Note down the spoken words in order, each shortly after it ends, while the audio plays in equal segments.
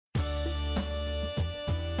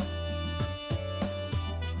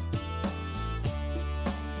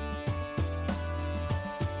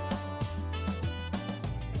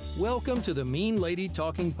Welcome to the Mean Lady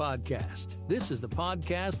Talking Podcast. This is the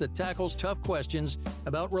podcast that tackles tough questions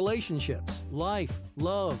about relationships, life,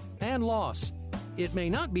 love, and loss. It may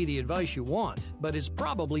not be the advice you want, but is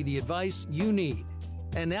probably the advice you need.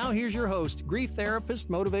 And now here's your host, grief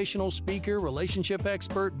therapist, motivational speaker, relationship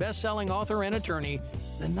expert, best-selling author, and attorney,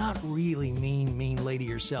 the not really mean lady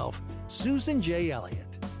herself, Susan J. Elliott.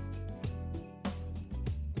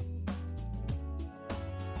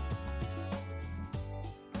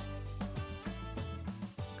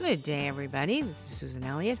 Good day, everybody. This is Susan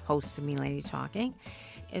Elliott, host of Mean Lady Talking.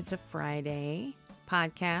 It's a Friday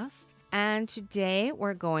podcast, and today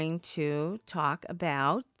we're going to talk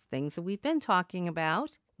about things that we've been talking about.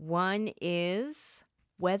 One is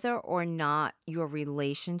whether or not your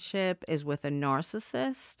relationship is with a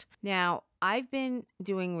narcissist. Now, I've been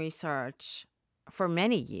doing research for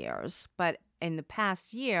many years, but in the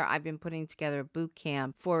past year, I've been putting together a boot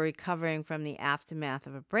camp for recovering from the aftermath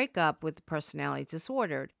of a breakup with personality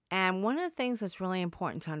disordered. And one of the things that's really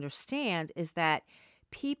important to understand is that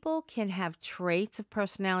people can have traits of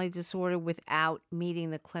personality disorder without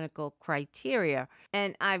meeting the clinical criteria.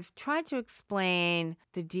 And I've tried to explain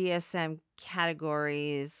the DSM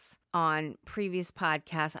categories on previous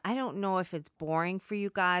podcasts. I don't know if it's boring for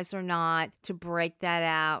you guys or not to break that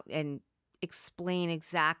out and explain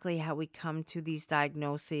exactly how we come to these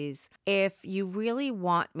diagnoses. If you really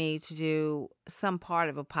want me to do some part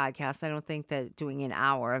of a podcast, I don't think that doing an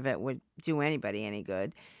hour of it would do anybody any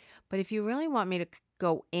good. But if you really want me to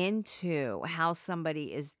go into how somebody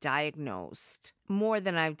is diagnosed more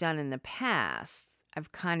than I've done in the past,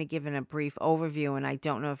 I've kind of given a brief overview, and I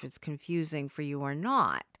don't know if it's confusing for you or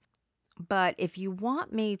not. But if you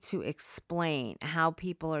want me to explain how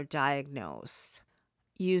people are diagnosed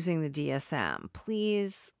using the DSM,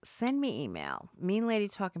 please send me email,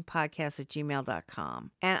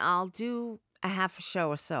 meanladytalkingpodcast@gmail.com, and I'll do a half a show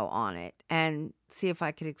or so on it and see if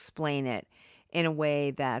I could explain it in a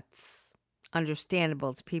way that's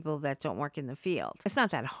understandable to people that don't work in the field. It's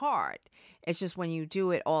not that hard. It's just when you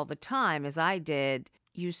do it all the time, as I did,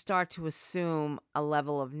 you start to assume a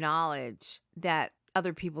level of knowledge that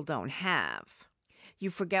other people don't have.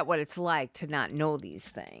 You forget what it's like to not know these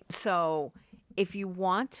things. So if you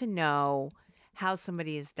want to know how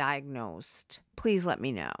somebody is diagnosed, please let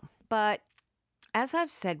me know. But as I've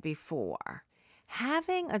said before,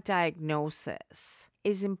 having a diagnosis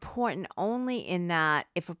is important only in that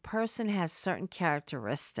if a person has certain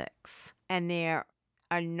characteristics and they're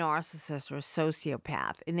a narcissist or a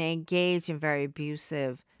sociopath and they engage in very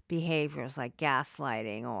abusive behaviors like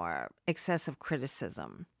gaslighting or excessive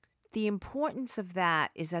criticism, the importance of that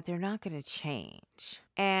is that they're not going to change.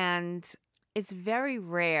 And it's very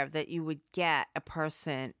rare that you would get a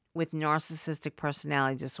person with narcissistic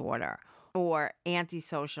personality disorder or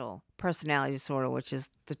antisocial personality disorder, which is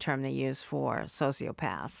the term they use for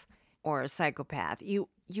sociopaths or a psychopath. You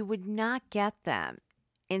would not get them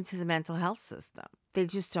into the mental health system. They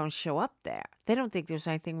just don't show up there. They don't think there's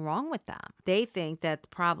anything wrong with them. They think that the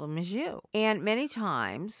problem is you. And many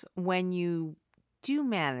times when you do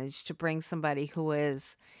manage to bring somebody who is,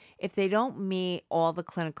 if they don't meet all the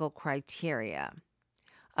clinical criteria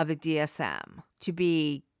of the DSM, to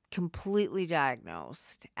be completely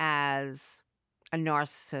diagnosed as a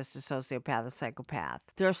narcissist, a sociopath, a psychopath,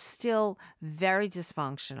 they're still very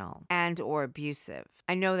dysfunctional and or abusive.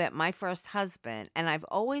 I know that my first husband, and I've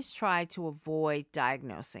always tried to avoid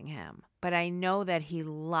diagnosing him, but I know that he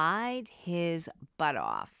lied his butt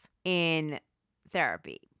off in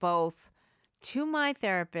therapy, both to my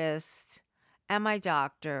therapist and my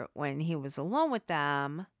doctor when he was alone with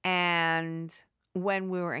them and when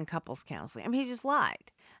we were in couples counseling. I mean, he just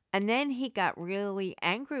lied. And then he got really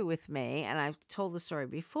angry with me, and I've told the story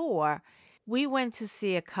before. We went to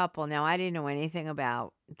see a couple. Now, I didn't know anything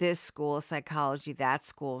about this school of psychology, that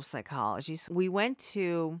school of psychology. So we went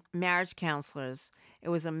to marriage counselors. It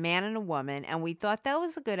was a man and a woman, and we thought that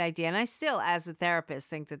was a good idea. And I still, as a therapist,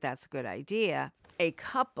 think that that's a good idea. A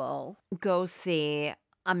couple go see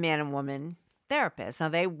a man and woman therapist. Now,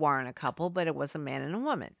 they weren't a couple, but it was a man and a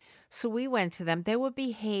woman. So we went to them. They were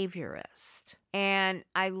behaviorists. And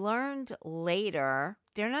I learned later,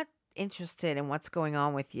 they're not interested in what's going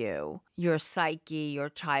on with you, your psyche, your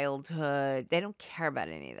childhood. They don't care about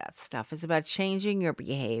any of that stuff. It's about changing your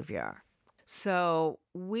behavior. So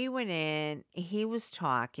we went in, he was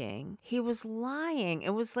talking, he was lying. It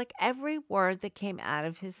was like every word that came out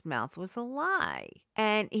of his mouth was a lie.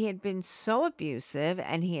 And he had been so abusive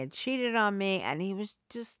and he had cheated on me and he was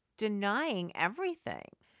just denying everything.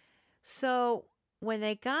 So when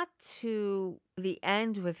they got to the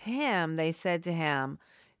end with him, they said to him,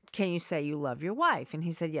 can you say you love your wife? And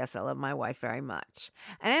he said, yes, I love my wife very much.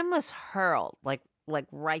 And I almost hurled, like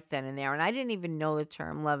right then and there. And I didn't even know the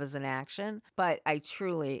term love is an action, but I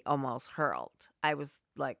truly almost hurled. I was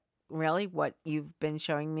like, really? What you've been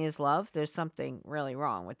showing me is love? There's something really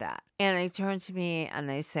wrong with that. And they turned to me and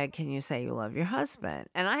they said, can you say you love your husband?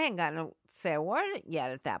 And I hadn't gotten to say a word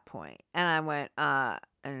yet at that point. And I went,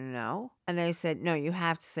 no. And they said, no, you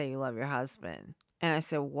have to say you love your husband. And I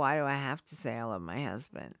said, why do I have to say I love my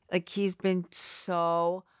husband? Like, he's been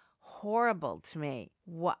so horrible to me.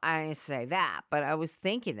 What, I didn't say that, but I was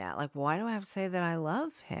thinking that, like, why do I have to say that I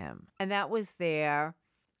love him? And that was their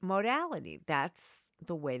modality. That's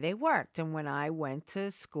the way they worked. And when I went to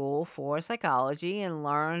school for psychology and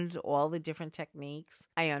learned all the different techniques,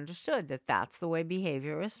 I understood that that's the way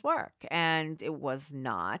behaviorists work. And it was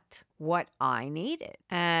not what I needed.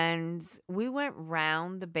 And we went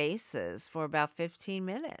round the bases for about 15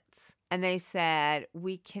 minutes. And they said,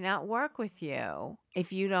 we cannot work with you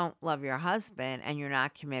if you don't love your husband and you're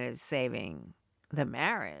not committed to saving the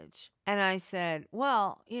marriage. And I said,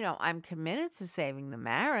 well, I'm committed to saving the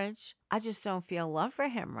marriage. I just don't feel love for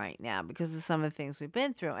him right now because of some of the things we've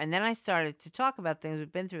been through. And then I started to talk about things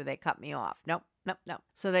we've been through. They cut me off. Nope.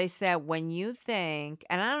 So they said, when you think,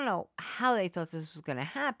 and I don't know how they thought this was going to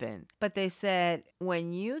happen, but they said,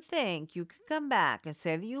 when you think you can come back and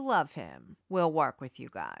say that you love him, we'll work with you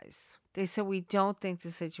guys. They said, we don't think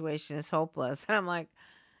the situation is hopeless. And I'm like,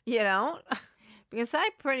 you don't? Because I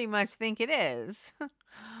pretty much think it is.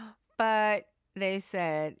 But they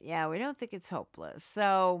said, yeah, we don't think it's hopeless.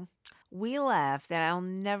 So we left, and I'll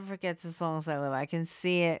never forget this as long as I live. I can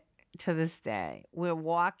see it to this day. We're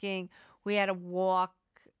walking. We had to walk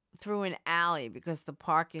through an alley because the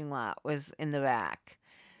parking lot was in the back.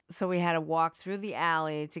 So we had to walk through the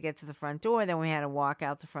alley to get to the front door. Then we had to walk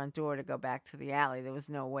out the front door to go back to the alley. There was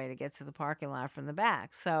no way to get to the parking lot from the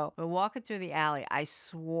back. So we're walking through the alley. I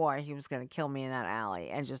swore he was going to kill me in that alley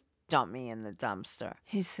and just dump me in the dumpster.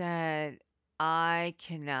 He said, I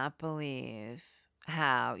cannot believe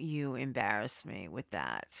how you embarrassed me with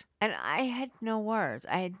that. And I had no words.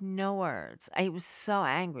 I was so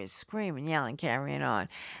angry, screaming, yelling, carrying on.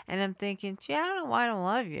 And I'm thinking, gee, I don't know why I don't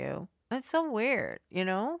love you. It's so weird,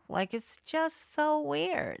 Like, it's just so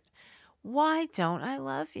weird. Why don't I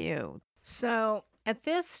love you? So at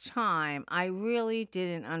this time, I really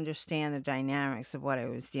didn't understand the dynamics of what I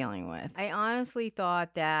was dealing with. I honestly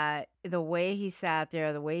thought that the way he sat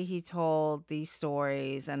there, the way he told these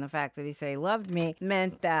stories, and the fact that he said he loved me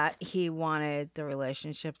meant that he wanted the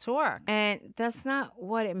relationship to work. And that's not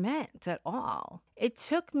what it meant at all. It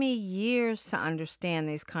took me years to understand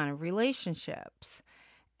these kind of relationships.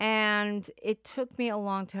 And it took me a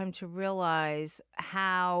long time to realize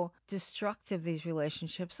how destructive these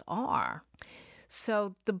relationships are.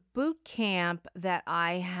 So the boot camp that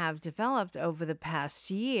I have developed over the past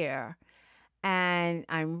year, and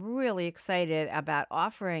I'm really excited about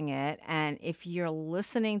offering it. And if you're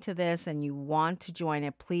listening to this and you want to join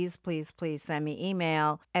it, please, please, please send me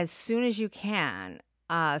email as soon as you can,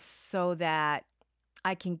 so that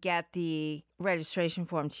I can get the registration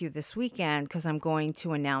form to you this weekend, because I'm going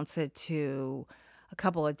to announce it to a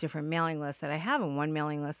couple of different mailing lists that I have. And one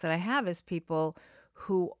mailing list that I have is people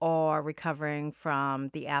who are recovering from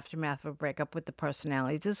the aftermath of a breakup with the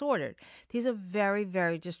personality disordered. These are very,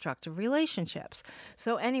 very destructive relationships.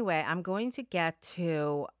 So anyway, I'm going to get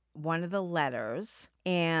to one of the letters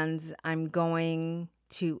and I'm going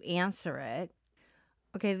to answer it.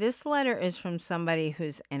 Okay, this letter is from somebody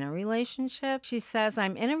who's in a relationship. She says,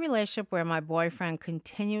 I'm in a relationship where my boyfriend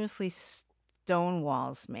continuously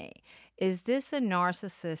stonewalls me. Is this a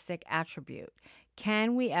narcissistic attribute?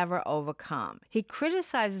 Can we ever overcome? He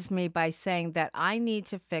criticizes me by saying that I need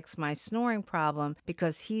to fix my snoring problem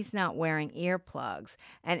because he's not wearing earplugs,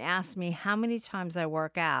 and asks me how many times I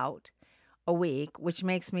work out a week, which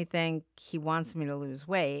makes me think he wants me to lose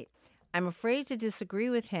weight. I'm afraid to disagree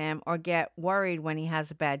with him or get worried when he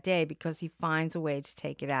has a bad day because he finds a way to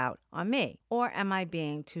take it out on me. Or am I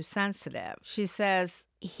being too sensitive? She says,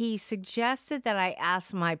 he suggested that I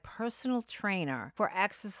ask my personal trainer for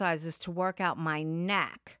exercises to work out my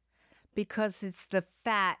neck because it's the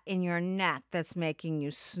fat in your neck that's making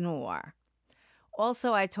you snore.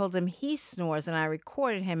 Also, I told him he snores and I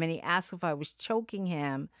recorded him, and he asked if I was choking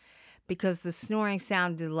him because the snoring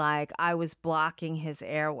sounded like I was blocking his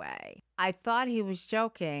airway. I thought he was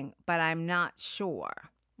joking, but I'm not sure.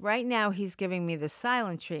 Right now, he's giving me the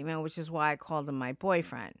silent treatment, which is why I called him my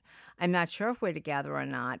boyfriend. I'm not sure if we're together or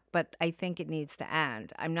not, but I think it needs to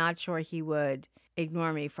end. I'm not sure he would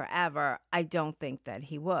ignore me forever. I don't think that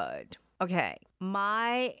he would. Okay,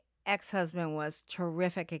 my ex-husband was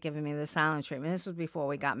terrific at giving me the silent treatment. This was before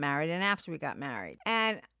we got married and after we got married.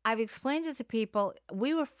 And I've explained it to people.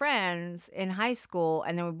 We were friends in high school,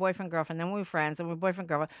 and then we were boyfriend, girlfriend, then we were friends, and we were boyfriend,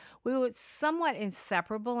 girlfriend. We were somewhat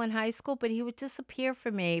inseparable in high school, but he would disappear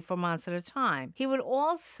from me for months at a time. He would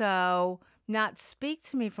also not speak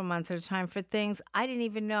to me for months at a time for things I didn't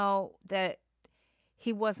even know that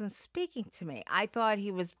he wasn't speaking to me. I thought he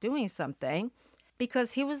was doing something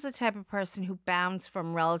because he was the type of person who bounced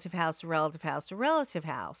from relative house to relative house to relative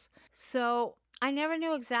house. So I never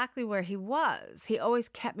knew exactly where he was. He always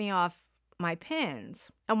kept me off my pins.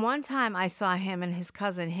 And one time I saw him and his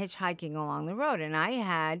cousin hitchhiking along the road, and I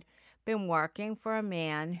had been working for a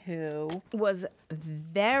man who was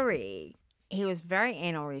very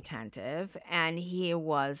anal retentive, and he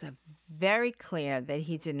was very clear that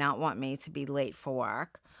he did not want me to be late for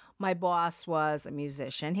work. My boss was a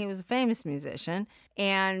musician. He was a famous musician,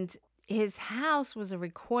 and his house was a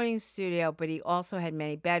recording studio, but he also had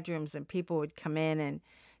many bedrooms, and people would come in and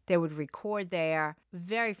they would record there.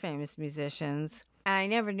 Very famous musicians. And I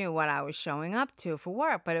never knew what I was showing up to for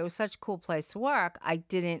work, but it was such a cool place to work, I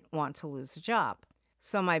didn't want to lose the job.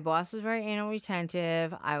 So my boss was very anal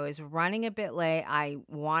retentive. I was running a bit late. I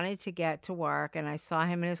wanted to get to work, and I saw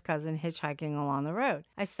him and his cousin hitchhiking along the road.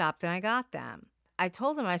 I stopped and I got them. I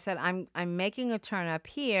told him, I said, I'm making a turn up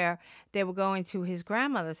here. They were going to his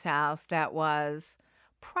grandmother's house that was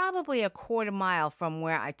probably a quarter mile from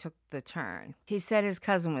where I took the turn. He said his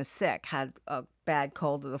cousin was sick, had a bad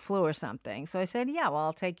cold or the flu or something. So I said, yeah, well,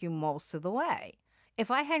 I'll take you most of the way.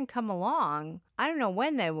 If I hadn't come along, I don't know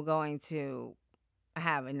when they were going to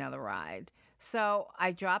have another ride. So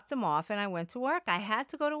I dropped them off and I went to work. I had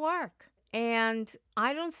to go to work. And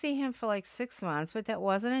I don't see him for like 6 months, but that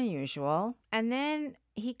wasn't unusual. And then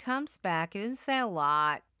he comes back. He didn't say a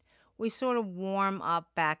lot. We sort of warm up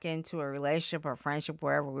back into a relationship or friendship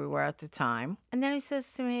wherever we were at the time. And then he says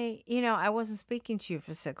to me, I wasn't speaking to you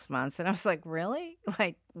for 6 months. And I was like, really?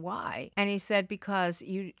 Like, why? And he said, because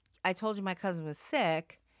I told you my cousin was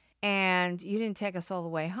sick and you didn't take us all the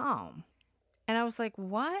way home. And I was like,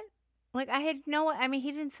 what? Like, he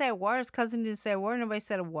didn't say a word. His cousin didn't say a word. Nobody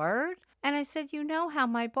said a word. And I said, you know how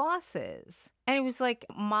my boss is. And he was like,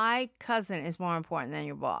 my cousin is more important than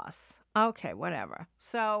your boss. Okay, whatever.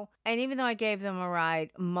 So, and even though I gave them a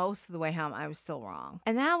ride most of the way home, I was still wrong.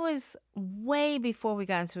 And that was way before we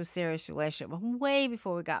got into a serious relationship, way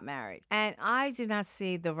before we got married. And I did not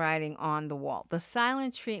see the writing on the wall. The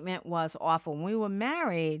silent treatment was awful. When we were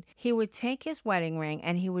married, he would take his wedding ring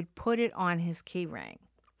and he would put it on his key ring.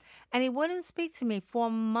 And he wouldn't speak to me for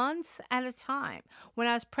months at a time. When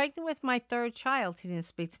I was pregnant with my third child, he didn't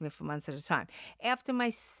speak to me for months at a time. After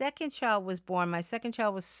my second child was born, my second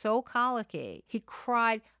child was so colicky, he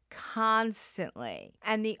cried constantly.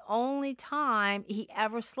 And the only time he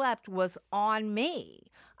ever slept was on me.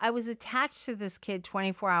 I was attached to this kid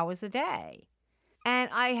 24 hours a day. And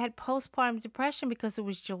I had postpartum depression because it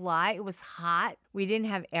was July. It was hot. We didn't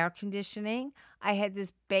have air conditioning. I had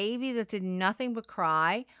this baby that did nothing but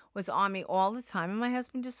cry, was on me all the time. And my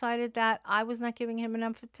husband decided that I was not giving him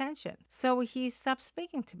enough attention. So he stopped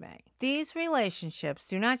speaking to me. These relationships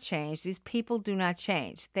do not change. These people do not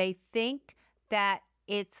change. They think that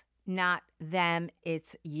it's not them,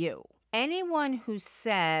 it's you. Anyone who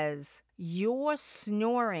says you're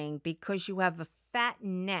snoring because you have a fat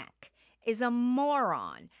neck is a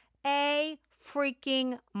moron. A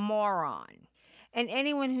freaking moron. And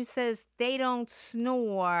anyone who says they don't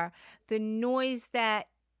snore, the noise that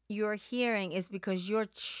you're hearing is because you're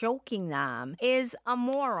choking them, is a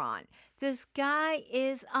moron. This guy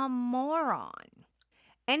is a moron.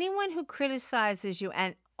 Anyone who criticizes you,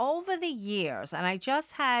 and over the years, and I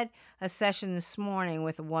just had a session this morning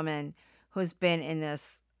with a woman who's been in this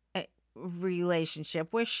relationship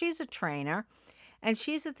where she's a trainer, and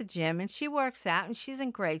she's at the gym and she works out and she's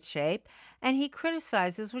in great shape, and he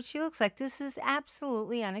criticizes what she looks like. This is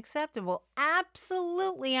absolutely unacceptable.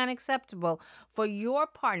 Absolutely unacceptable for your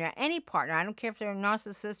partner, any partner. I don't care if they're a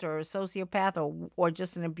narcissist or a sociopath or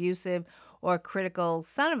just an abusive or a critical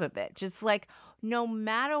son of a bitch. It's like, no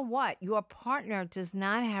matter what, your partner does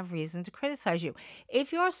not have reason to criticize you.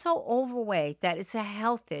 If you're so overweight that it's a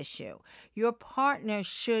health issue, your partner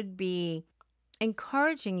should be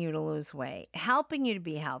encouraging you to lose weight, helping you to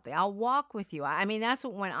be healthy. I'll walk with you. I mean, that's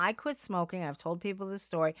when I quit smoking. I've told people this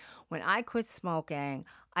story. When I quit smoking,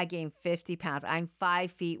 I gained 50 pounds. I'm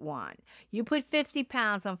 5'1". You put 50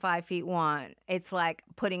 pounds on 5'1", it's like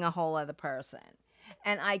putting a whole other person.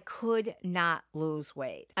 And I could not lose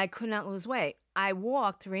weight. I could not lose weight. I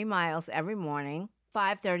walked 3 miles every morning.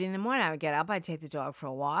 5:30 in the morning, I would get up. I'd take the dog for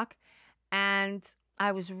a walk. And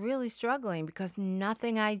I was really struggling because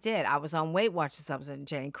nothing I did. I was on Weight Watchers. I was on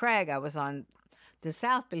Jenny Craig. I was on the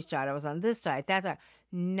South Beach diet. I was on this diet, that diet.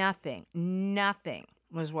 Nothing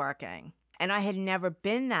was working. And I had never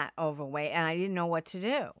been that overweight and I didn't know what to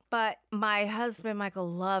do. But my husband, Michael,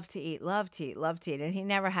 loved to eat. And he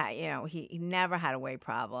never had, he never had a weight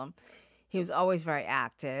problem. He was always very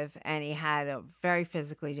active and he had a very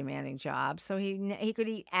physically demanding job. So he could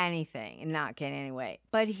eat anything and not gain any weight.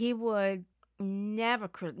 But he would never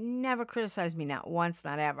criticized me, not once,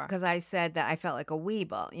 not ever, because I said that I felt like a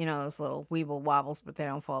weeble, those little weeble wobbles, but they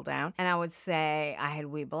don't fall down. And I would say I had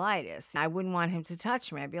weebleitis. I wouldn't want him to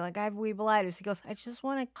touch me. I'd be like, I have weebleitis. He goes, I just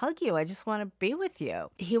want to hug you. I just want to be with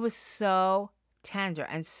you. He was so tender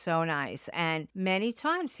and so nice. And many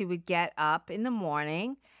times he would get up in the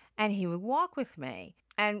morning and he would walk with me.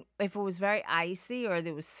 And if it was very icy or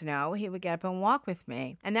there was snow, he would get up and walk with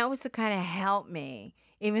me. And that was to kind of help me,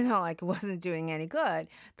 even though like it wasn't doing any good.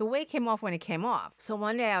 The weight came off when it came off. So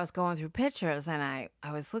one day I was going through pictures and I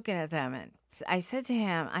was looking at them and I said to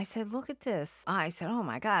him, look at this. I said, oh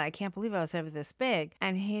my God, I can't believe I was ever this big.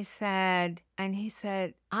 And he said,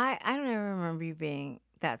 I don't ever remember you being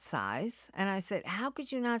that size. And I said, how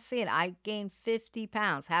could you not see it? I gained 50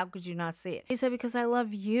 pounds. How could you not see it? He said, because I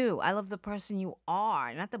love you. I love the person you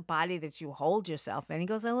are, not the body that you hold yourself in. He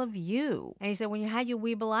goes, I love you. And he said, when you had your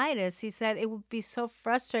weebleitis, he said, it would be so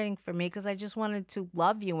frustrating for me because I just wanted to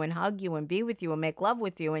love you and hug you and be with you and make love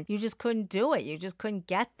with you. And you just couldn't do it. You just couldn't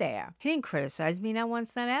get there. He didn't criticize me, not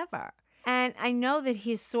once, not ever. And I know that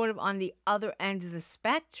he's sort of on the other end of the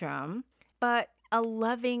spectrum, but a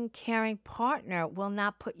loving, caring partner will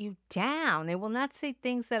not put you down. They will not say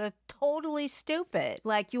things that are totally stupid,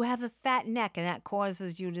 like you have a fat neck and that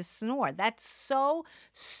causes you to snore. That's so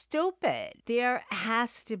stupid. There has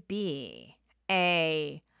to be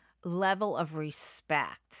a level of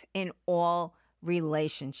respect in all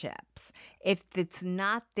relationships. If it's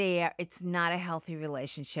not there, it's not a healthy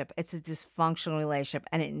relationship. It's a dysfunctional relationship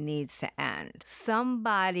and it needs to end.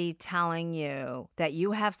 Somebody telling you that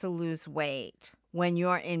you have to lose weight when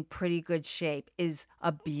you're in pretty good shape is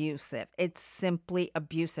abusive. It's simply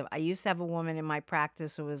abusive. I used to have a woman in my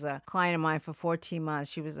practice who was a client of mine for 14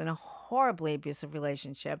 months. She was in a horribly abusive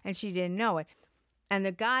relationship and she didn't know it. And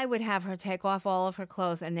the guy would have her take off all of her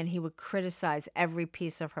clothes and then he would criticize every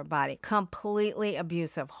piece of her body. Completely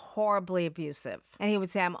abusive, horribly abusive. And he would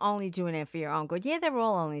say, I'm only doing it for your own good. Yeah, they're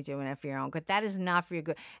all only doing it for your own good. That is not for your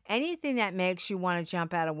good. Anything that makes you want to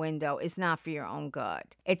jump out a window is not for your own good.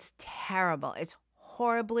 It's terrible. It's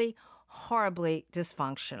horribly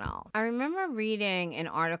dysfunctional. I remember reading an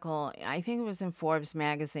article, I think it was in Forbes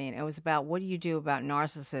magazine. It was about what do you do about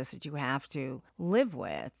narcissists that you have to live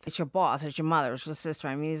with? It's your boss, it's your mother, it's your sister.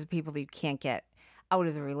 I mean, these are people that you can't get out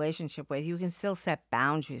of the relationship with. You can still set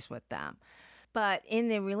boundaries with them. But in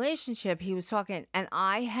the relationship, he was talking, and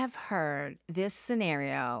I have heard this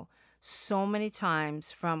scenario so many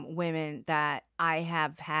times from women that I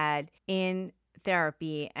have had in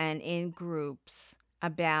therapy and in groups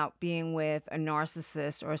about being with a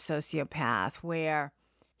narcissist or a sociopath where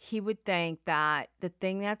he would think that the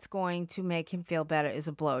thing that's going to make him feel better is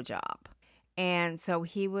a blowjob. And so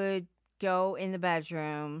he would go in the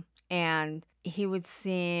bedroom and he would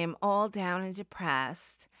seem all down and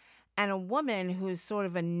depressed. And a woman who's sort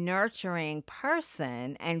of a nurturing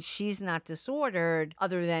person and she's not disordered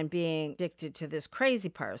other than being addicted to this crazy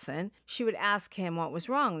person, she would ask him what was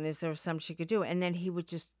wrong and if there was something she could do. And then he would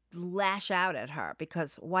just lash out at her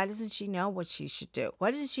because why doesn't she know what she should do?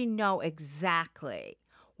 Why doesn't she know exactly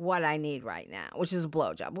what I need right now, which is a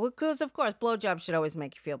blowjob? Because, of course, blowjobs should always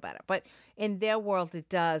make you feel better. But in their world, it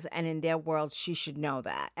does. And in their world, she should know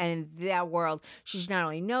that. And in their world, she should not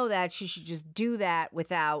only know that, she should just do that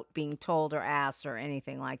without being told or asked or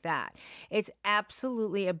anything like that. It's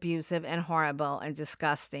absolutely abusive and horrible and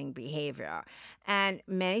disgusting behavior. And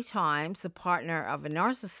many times, the partner of a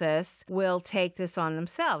narcissist will take this on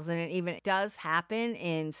themselves. And it even does happen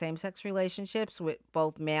in same-sex relationships with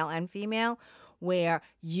both male and female, where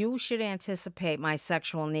you should anticipate my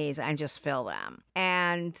sexual needs and just fill them.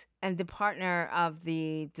 And the partner of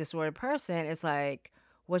the disordered person is like,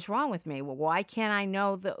 what's wrong with me? Well, why can't I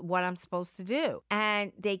know what I'm supposed to do?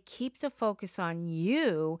 And they keep the focus on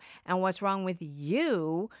you and what's wrong with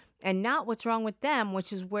you and not what's wrong with them,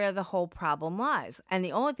 which is where the whole problem lies. And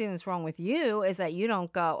the only thing that's wrong with you is that you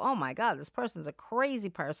don't go, oh my God, this person's a crazy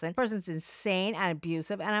person. This person's insane and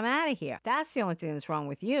abusive and I'm out of here. That's the only thing that's wrong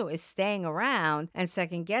with you is staying around and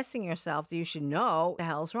second guessing yourself that you should know what the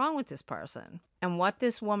hell's wrong with this person. And what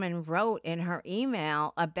this woman wrote in her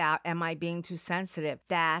email about, am I being too sensitive?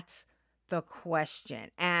 That's the question.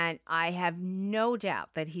 And I have no doubt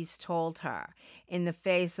that he's told her in the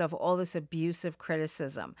face of all this abusive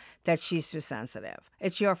criticism that she's too sensitive.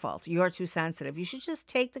 It's your fault. You're too sensitive. You should just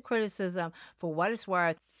take the criticism for what it's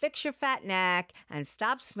worth, fix your fat neck, and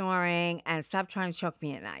stop snoring, and stop trying to choke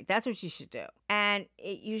me at night. That's what you should do. And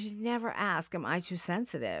you should never ask, am I too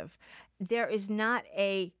sensitive? There is not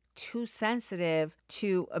a too sensitive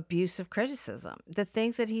to abusive criticism. The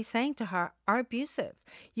things that he's saying to her are abusive.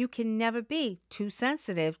 You can never be too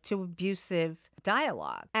sensitive to abusive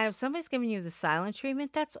dialogue. And if somebody's giving you the silent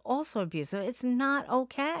treatment, that's also abusive. It's not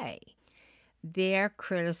okay. Their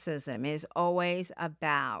criticism is always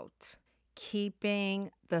about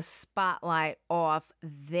keeping the spotlight off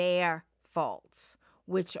their faults,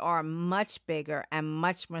 which are much bigger and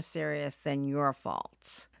much more serious than your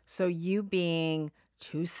faults. So you being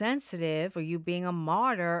too sensitive, or you being a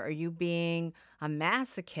martyr, or you being a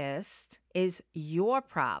masochist is your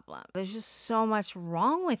problem. There's just so much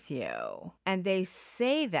wrong with you. And they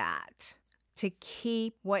say that to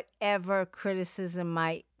keep whatever criticism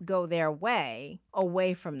might go their way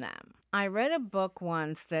away from them. I read a book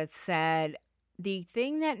once that said the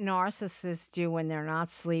thing that narcissists do when they're not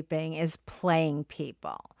sleeping is playing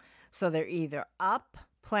people. So they're either up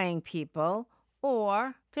playing people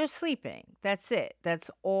or they're sleeping. That's it. That's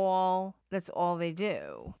all they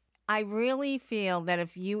do. I really feel that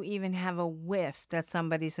if you even have a whiff that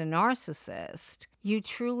somebody's a narcissist, you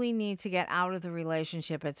truly need to get out of the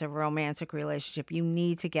relationship. It's a romantic relationship. You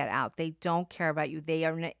need to get out. They don't care about you. They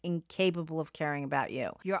are incapable of caring about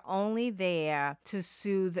you. You're only there to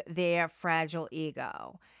soothe their fragile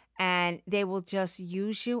ego. And they will just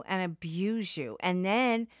use you and abuse you. And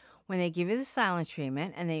then when they give you the silent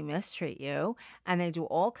treatment and they mistreat you and they do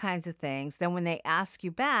all kinds of things, then when they ask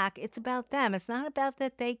you back, it's about them. It's not about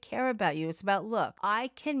that they care about you. It's about, look,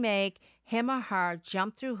 I can make him or her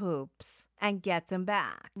jump through hoops and get them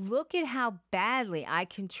back. Look at how badly I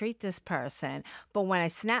can treat this person, but when I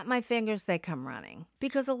snap my fingers, they come running.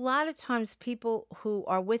 Because a lot of times people who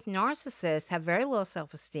are with narcissists have very low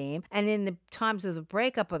self-esteem, and in the times of the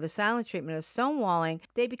breakup or the silent treatment or stonewalling,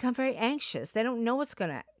 they become very anxious. They don't know what's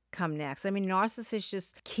going to come next. I mean, narcissists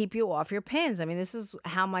just keep you off your pins. I mean, this is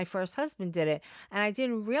how my first husband did it. And I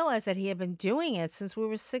didn't realize that he had been doing it since we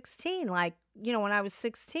were 16. Like, you know, when I was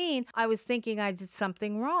 16, I was thinking I did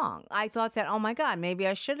something wrong. I thought that, oh my God, maybe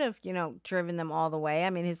I should have, driven them all the way. I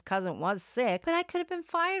mean, his cousin was sick, but I could have been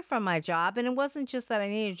fired from my job. And it wasn't just that I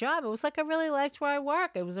needed a job. It was like I really liked where I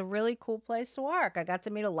work. It was a really cool place to work. I got to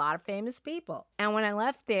meet a lot of famous people. And when I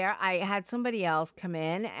left there, I had somebody else come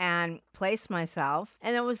in and place myself.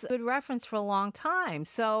 And it was a good reference for a long time.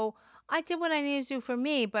 So I did what I needed to do for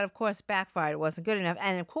me, but of course backfired. It wasn't good enough.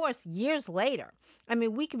 And of course, years later, I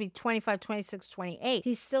mean, we could be 25, 26, 28.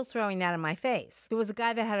 He's still throwing that in my face. There was a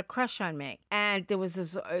guy that had a crush on me, and there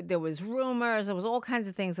was rumors. There was all kinds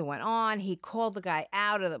of things that went on. He called the guy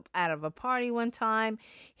out of a party one time.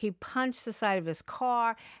 He punched the side of his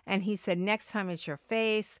car, and he said, "Next time it's your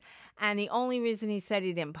face." And the only reason he said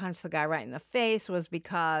he didn't punch the guy right in the face was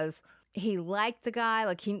because he liked the guy.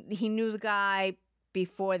 Like he knew the guy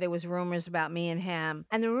before there was rumors about me and him.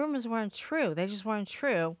 And the rumors weren't true. They just weren't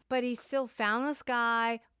true. But he still found this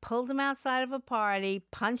guy, pulled him outside of a party,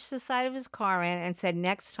 punched the side of his car in, and said,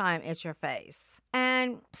 "Next time, it's your face."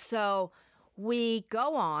 And so we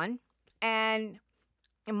go on, and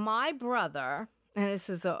my brother, and this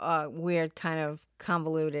is a weird kind of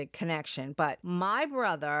convoluted connection, but my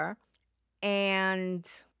brother and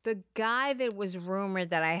the guy that was rumored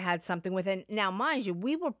that I had something with, and now mind you,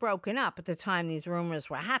 we were broken up at the time these rumors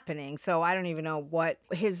were happening, so I don't even know what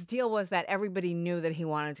his deal was. That everybody knew that he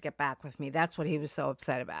wanted to get back with me. That's what he was so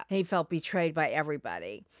upset about. He felt betrayed by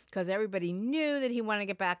everybody because everybody knew that he wanted to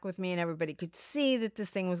get back with me, and everybody could see that this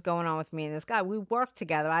thing was going on with me and this guy. We worked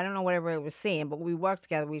together. I don't know what everybody was seeing, but we worked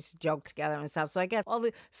together. We used to joke together and stuff. So I guess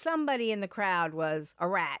somebody in the crowd was a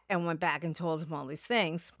rat and went back and told him all these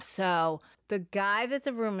things. So the guy that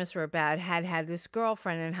the rumors were about had this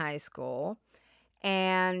girlfriend in high school,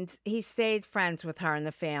 and he stayed friends with her and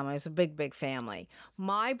the family. It was a big, big family.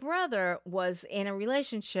 My brother was in a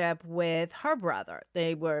relationship with her brother.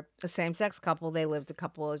 They were a same-sex couple. They lived a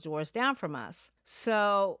couple of doors down from us.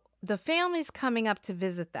 So the family's coming up to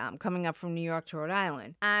visit them, coming up from New York to Rhode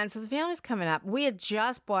Island. And so the family's coming up. We had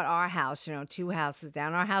just bought our house, 2 houses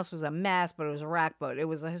down. Our house was a mess, but it was a rack boat. It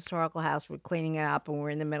was a historical house. We're cleaning it up, and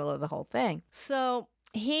we're in the middle of the whole thing. So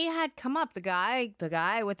he had come up, the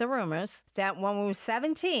guy with the rumors, that when we were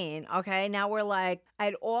 17, okay, now we're like, I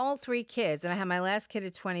had all 3 kids, and I had my last kid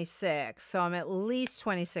at 26, so I'm at least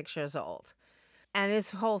 26 years old. And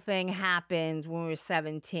this whole thing happened when we were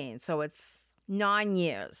 17, so it's 9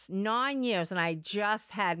 years. 9 years. And I just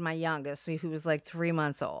had my youngest, so he was like 3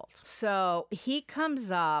 months old. So he comes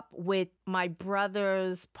up with my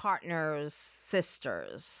brother's partner's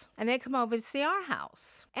sisters, and they come over to see our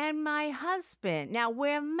house. And my husband, now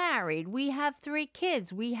we're married, we have 3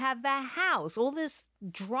 kids, we have a house, all this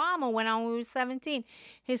drama went on when we were 17.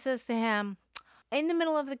 He says to him, in the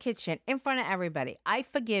middle of the kitchen, in front of everybody, I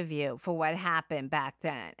forgive you for what happened back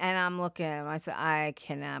then. And I'm looking at him, I said, I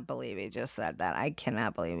cannot believe he just said that. I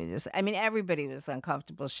cannot believe he just, I mean, everybody was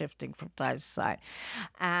uncomfortable, shifting from side to side.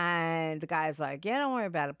 And the guy's like, yeah, don't worry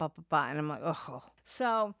about it, blah, blah, blah. And I'm like, oh.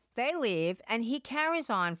 So they leave, and he carries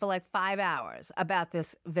on for like 5 hours about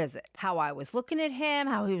this visit. How I was looking at him,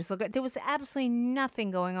 how he was looking. There was absolutely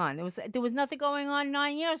nothing going on. There was nothing going on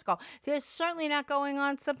 9 years ago. There's certainly not going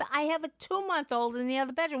on something. I have a 2-month-old in the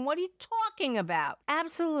other bedroom. What are you talking about?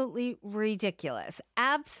 Absolutely ridiculous.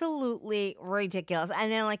 Absolutely ridiculous.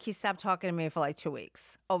 And then like he stopped talking to me for like 2 weeks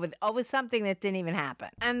over something that didn't even happen.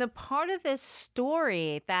 And the part of this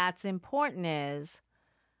story that's important is,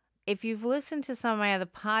 if you've listened to some of my other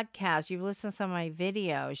podcasts, you've listened to some of my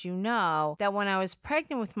videos, you know that when I was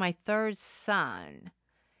pregnant with my 3rd son,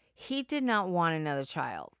 he did not want another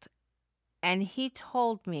child. And he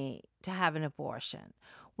told me to have an abortion.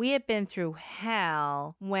 We had been through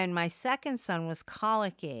hell when my 2nd son was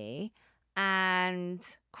colicky and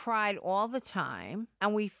cried all the time.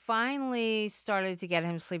 And we finally started to get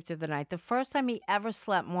him sleep through the night. The first time he ever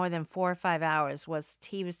slept more than 4 or 5 hours was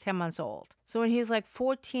he was 10 months old. So when he was like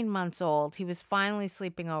 14 months old, he was finally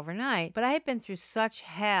sleeping overnight. But I had been through such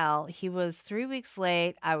hell. He was 3 weeks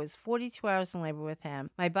late. I was 42 hours in labor with him.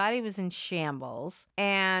 My body was in shambles.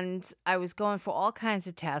 And I was going for all kinds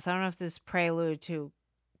of tests. I don't know if this is prelude to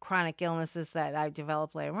chronic illnesses that I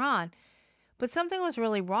developed later on. But something was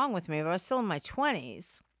really wrong with me, but I was still in my 20s.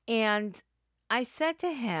 And I said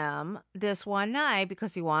to him this one night,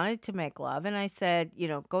 because he wanted to make love, and I said,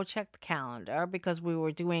 go check the calendar, because we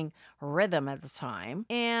were doing rhythm at the time.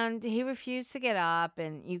 And he refused to get up,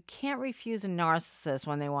 and you can't refuse a narcissist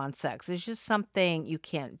when they want sex. It's just something you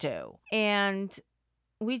can't do. And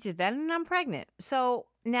we did that, and I'm pregnant. So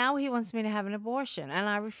now he wants me to have an abortion, and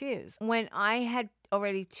I refuse. When I had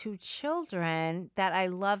already 2 children that I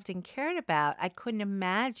loved and cared about, I couldn't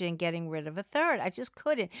imagine getting rid of a 3rd. I just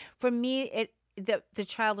couldn't. For me, the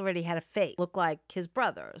child already had a fate, looked like his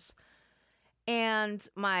brothers. And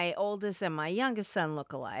my oldest and my youngest son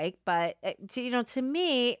look alike. But, to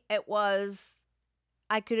me, it was,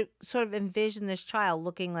 I could sort of envision this child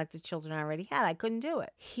looking like the children I already had. I couldn't do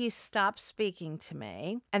it. He stopped speaking to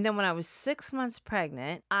me. And then when I was 6 months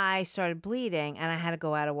pregnant, I started bleeding and I had to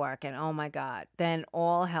go out of work. And oh my God, then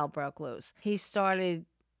all hell broke loose. He started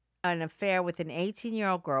an affair with an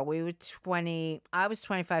 18-year-old girl. We were 20. I was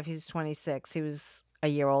 25. He was 26. He was a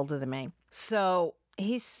year older than me. So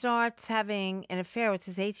he starts having an affair with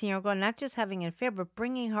his 18-year-old girl, not just having an affair, but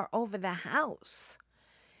bringing her over the house.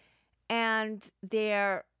 And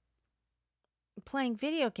they're playing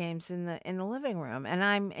video games in the living room, and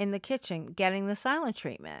I'm in the kitchen getting the silent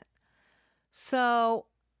treatment. So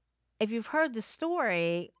if you've heard the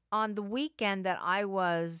story, on the weekend that I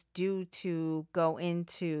was due to go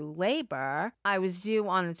into labor, I was due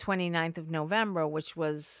on the 29th of November, which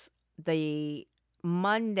was the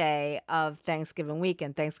Monday of Thanksgiving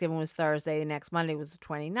weekend. Thanksgiving was Thursday. The next Monday was the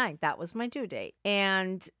 29th. That was my due date.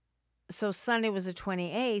 And so Sunday was the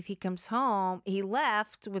 28th. He comes home. He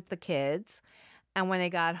left with the kids. And when they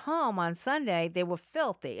got home on Sunday, they were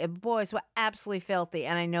filthy. The boys were absolutely filthy.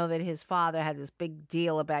 And I know that his father had this big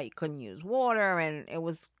deal about you couldn't use water, and it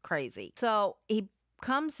was crazy. So he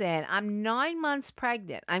comes in. I'm 9 months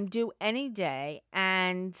pregnant. I'm due any day.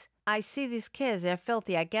 And I see these kids. They're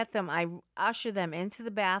filthy. I get them. I usher them into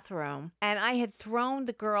the bathroom. And I had thrown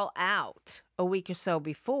the girl out a week or so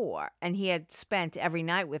before. And he had spent every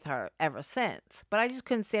night with her ever since. But I just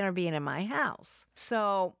couldn't stand her being in my house.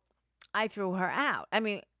 So I threw her out. I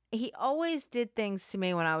mean, he always did things to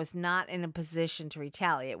me when I was not in a position to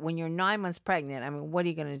retaliate. When you're 9 months pregnant, I mean, what are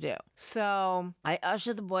you going to do? So I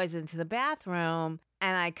usher the boys into the bathroom,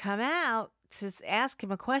 and I come out to ask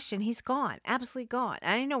him a question. He's gone. Absolutely gone.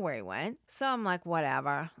 I didn't know where he went. So I'm like,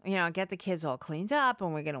 whatever. Get the kids all cleaned up,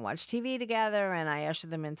 and we're going to watch TV together. And I usher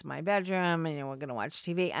them into my bedroom, and we're going to watch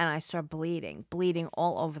TV. And I start bleeding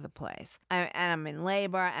all over the place. And I'm in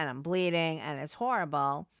labor, and I'm bleeding, and it's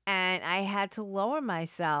horrible. And I had to lower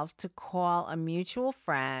myself to call a mutual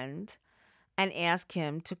friend and ask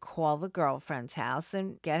him to call the girlfriend's house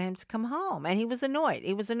and get him to come home. And he was annoyed.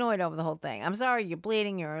 He was annoyed over the whole thing. I'm sorry, you're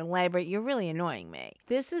bleeding, you're in labor, you're really annoying me.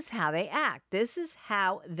 This is how they act. This is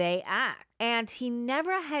how they act. And he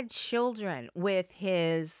never had children with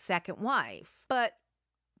his second wife. But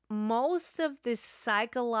most of the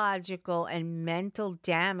psychological and mental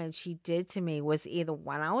damage he did to me was either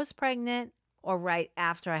when I was pregnant or right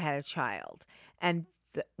after I had a child. And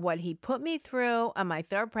what he put me through on my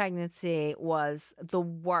third pregnancy was the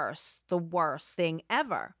worst thing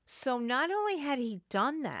ever. So not only had he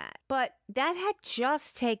done that, but that had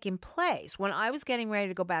just taken place when I was getting ready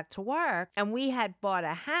to go back to work and we had bought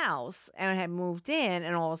a house and had moved in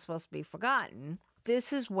and all was supposed to be forgotten.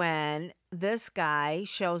 This is when this guy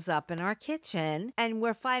shows up in our kitchen and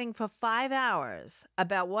we're fighting for 5 hours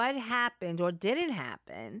about what happened or didn't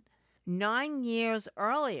happen 9 years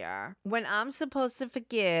earlier when I'm supposed to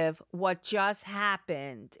forgive what just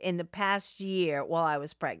happened in the past year while I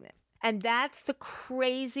was pregnant. And that's the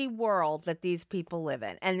crazy world that these people live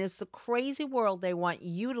in. And it's the crazy world they want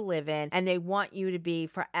you to live in. And they want you to be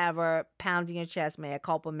forever pounding your chest, mea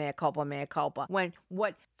culpa, mea culpa, mea culpa. When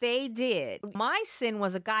what they did, my sin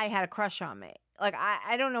was a guy had a crush on me. Like,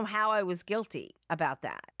 I don't know how I was guilty about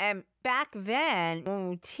that. And back then, when we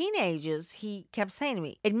were teenagers, he kept saying to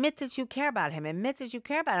me, admit that you care about him. Admit that you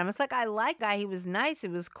care about him. It's like, I like guy. He was nice. He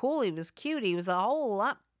was cool. He was cute. He was a whole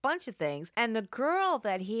lot bunch of things. And the girl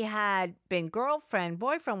that he had been girlfriend,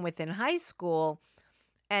 boyfriend with in high school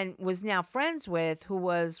and was now friends with, who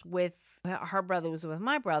was with her brother, was with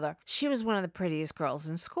my brother, she was one of the prettiest girls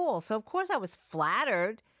in school. So of course I was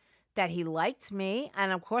flattered that he liked me.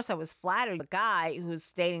 And of course I was flattered the guy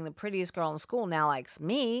who's dating the prettiest girl in school now likes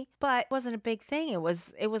me. But it wasn't a big thing. It was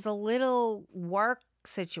a little work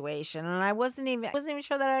situation, and I wasn't even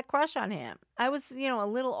sure that I had a crush on him. I was, a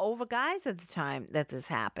little over guys at the time that this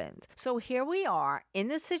happened. So here we are in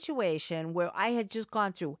this situation where I had just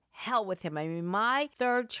gone through hell with him. I mean, my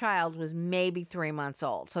third child was maybe 3 months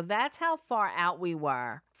old. So that's how far out we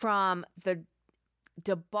were from the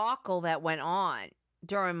debacle that went on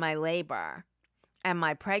during my labor and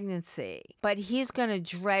my pregnancy. But he's going to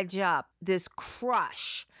dredge up this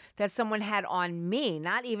crush that someone had on me,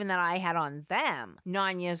 not even that I had on them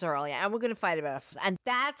 9 years earlier. And we're going to fight about it. And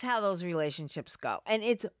that's how those relationships go. And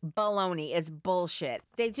it's baloney. It's bullshit.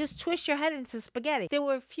 They just twist your head into spaghetti. There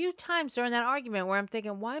were a few times during that argument where I'm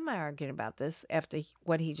thinking, why am I arguing about this after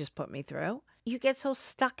what he just put me through? You get so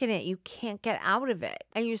stuck in it, you can't get out of it.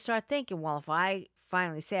 And you start thinking, well, if I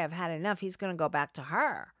finally say I've had enough, he's going to go back to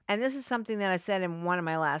her. And this is something that I said in one of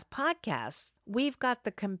my last podcasts. We've got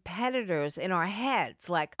the competitors in our heads.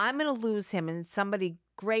 Like, I'm going to lose him and somebody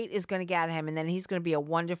great is going to get him and then he's going to be a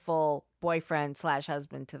wonderful boyfriend /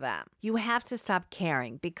 husband to them. You have to stop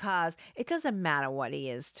caring because it doesn't matter what he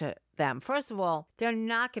is to them. First of all, they're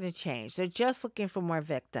not going to change. They're just looking for more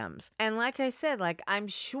victims. And like I said, I'm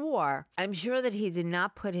sure that he did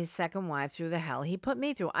not put his second wife through the hell he put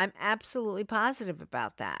me through. I'm absolutely positive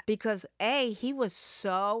about that because he was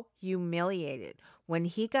so humiliated when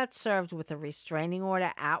he got served with a restraining order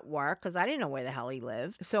at work, because I didn't know where the hell he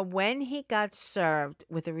lived. So when he got served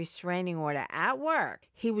with a restraining order at work,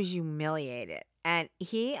 he was humiliated. And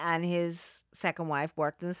he and his second wife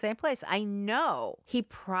worked in the same place. I know he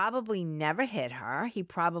probably never hit her. He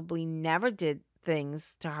probably never did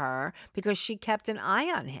things to her because she kept an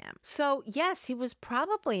eye on him. So yes, he was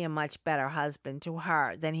probably a much better husband to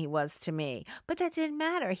her than he was to me, but that didn't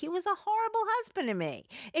matter. He was a horrible husband to me.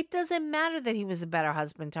 It doesn't matter that he was a better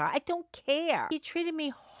husband to her. I don't care. He treated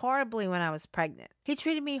me horribly when I was pregnant. He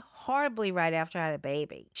treated me horribly right after I had a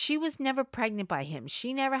baby. She was never pregnant by him.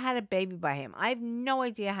 She never had a baby by him. I have no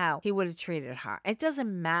idea how he would have treated her. It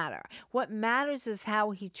doesn't matter. What matters is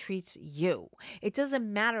how he treats you. It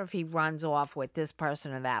doesn't matter if he runs off with this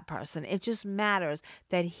person or that person. It just matters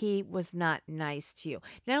that he was not nice to you.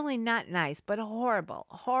 Not only not nice, but horrible.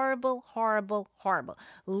 Horrible, horrible, horrible.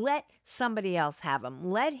 Let somebody else have him.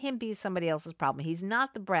 Let him be somebody else's problem. He's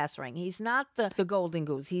not the brass ring. He's not the golden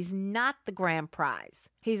goose. He's not the grand prize.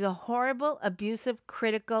 He's a horrible, abusive,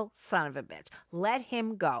 critical son of a bitch. Let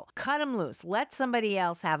him go. Cut him loose. Let somebody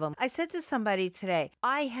else have him. I said to somebody today,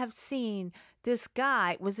 I have seen this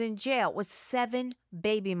guy was in jail with 7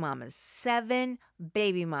 baby mamas. 7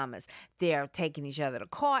 baby mamas. They're taking each other to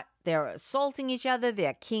court. They're assaulting each other.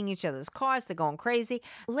 They're keying each other's cars. They're going crazy.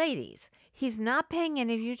 Ladies, he's not paying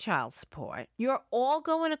any of you child support. You're all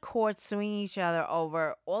going to court suing each other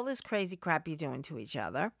over all this crazy crap you're doing to each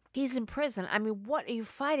other. He's in prison. I mean, what are you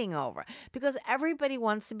fighting over? Because everybody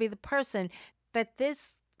wants to be the person that this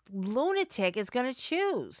lunatic is going to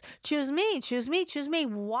choose. Choose me, choose me, choose me.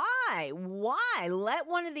 Why? Why? Let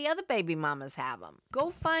one of the other baby mamas have him.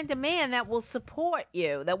 Go find a man that will support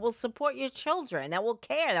you, that will support your children, that will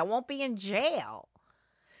care, that won't be in jail.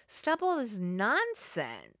 Stop all this nonsense.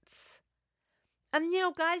 And,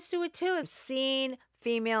 guys do it too. I've seen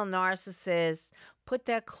female narcissists put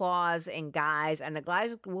their claws in guys, and the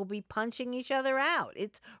guys will be punching each other out.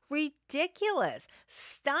 It's ridiculous.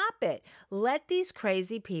 Stop it. Let these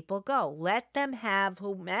crazy people go. Let them have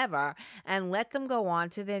whomever and let them go on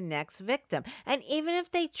to their next victim. And even if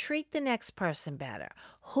they treat the next person better,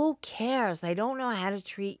 who cares? They don't know how to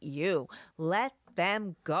treat you. Let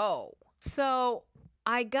them go. So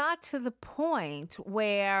I got to the point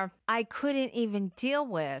where I couldn't even deal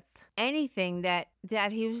with anything that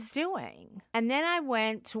he was doing. And then I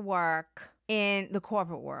went to work in the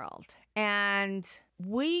corporate world, and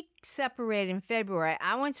we separated in February.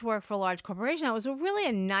 I went to work for a large corporation. It was really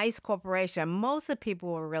a nice corporation. Most of the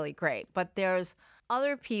people were really great, but there's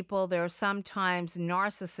other people, there are sometimes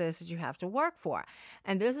narcissists that you have to work for.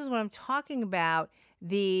 And this is what I'm talking about.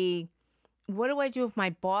 What do I do if my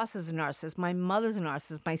boss is a narcissist, my mother's a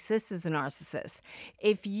narcissist, my sister's a narcissist?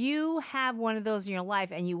 If you have one of those in your life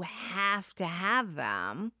and you have to have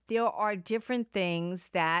them, there are different things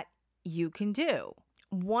that you can do.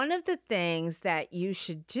 One of the things that you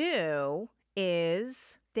should do is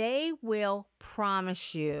they will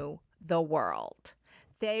promise you the world.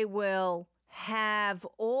 They will have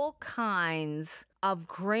all kinds of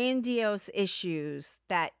grandiose issues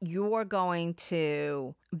that you're going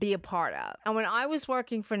to be a part of. And when I was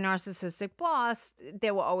working for a narcissistic boss,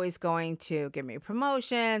 they were always going to give me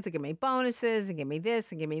promotions and give me bonuses and give me this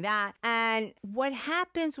and give me that. And what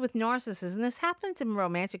happens with narcissists, and this happens in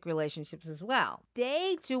romantic relationships as well,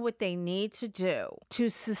 they do what they need to do to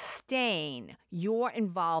sustain your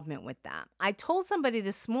involvement with them. I told somebody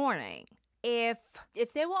this morning, if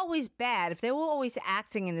they were always bad, if they were always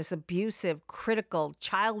acting in this abusive, critical,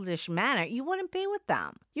 childish manner, you wouldn't be with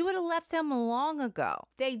them. You would have left them long ago.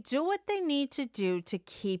 They do what they need to do to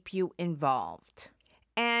keep you involved.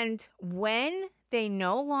 And when they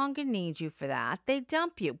no longer need you for that, they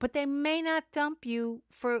dump you. But they may not dump you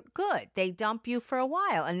for good. They dump you for a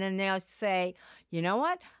while. And then they'll say, you know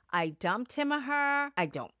what? I dumped him or her. I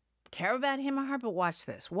don't care about him or her, but watch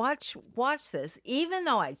this. Watch this. Even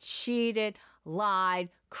though I cheated, lied,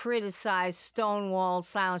 criticized, stonewalled,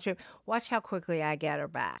 silent treatment, watch how quickly I get her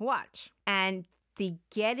back. Watch. And the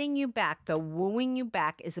getting you back, the wooing you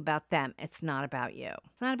back is about them. It's not about you.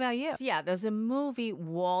 It's not about you. So yeah, there's a movie,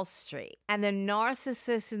 Wall Street, and the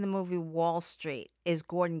narcissist in the movie Wall Street is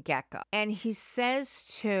Gordon Gekko. And he says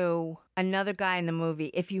to another guy in the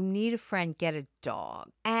movie, if you need a friend, get a dog.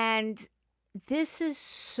 And this is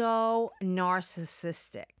so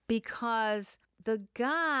narcissistic because the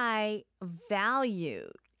guy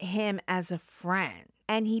valued him as a friend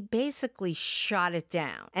and he basically shot it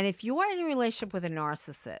down. And if you are in a relationship with a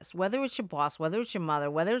narcissist, whether it's your boss, whether it's your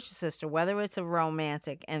mother, whether it's your sister, whether it's a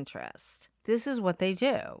romantic interest, this is what they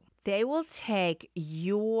do. They will take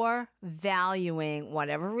your valuing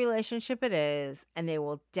whatever relationship it is, and they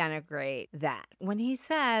will denigrate that. When he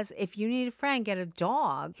says, if you need a friend, get a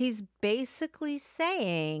dog, he's basically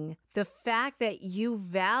saying the fact that you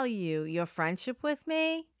value your friendship with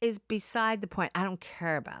me is beside the point. I don't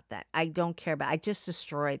care about that. I just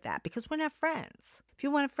destroyed that because we're not friends. If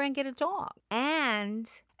you want a friend, get a dog. And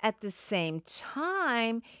at the same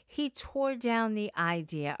time, he tore down the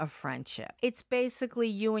idea of friendship. It's basically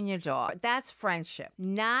you and your dog. That's friendship,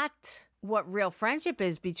 not what real friendship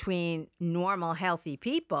is between normal, healthy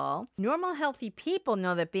people. Normal, healthy people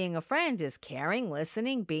know that being a friend is caring,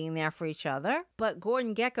 listening, being there for each other. But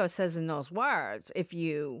Gordon Gekko says in those words, if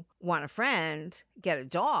you want a friend, get a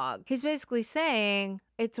dog. He's basically saying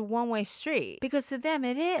it's a one-way street because to them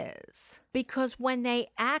it is. Because when they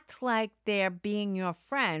act like they're being your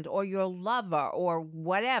friend or your lover or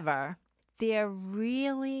whatever, they're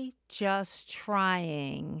really just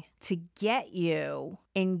trying to get you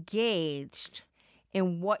engaged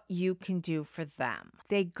in what you can do for them.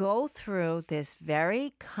 They go through this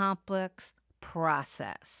very complex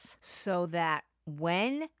process so that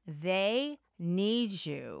when they need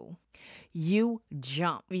you, you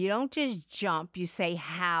jump. You don't just jump, you say,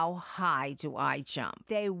 how high do I jump?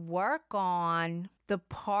 They work on the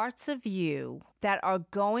parts of you that are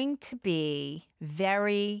going to be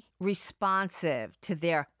very responsive to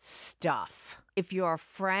their stuff. If you're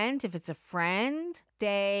a friend, if it's a friend,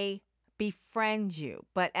 they befriend you.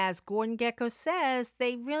 But as Gordon Gekko says,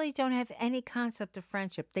 they really don't have any concept of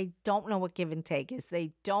friendship. They don't know what give and take is.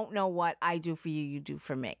 They don't know what I do for you, you do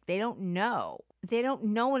for me. They don't know. They don't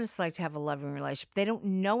know what it's like to have a loving relationship. They don't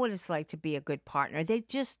know what it's like to be a good partner. They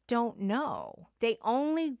just don't know. They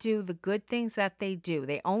only do the good things that they do.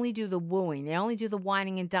 They only do the wooing. They only do the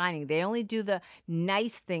whining and dining. They only do the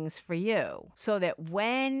nice things for you so that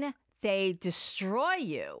when they destroy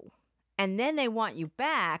you and then they want you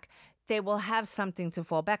back, they will have something to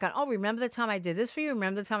fall back on. Oh, remember the time I did this for you?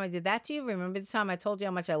 Remember the time I did that to you? Remember the time I told you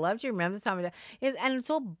how much I loved you? Remember the time and it's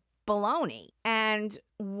all baloney. And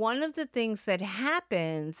one of the things that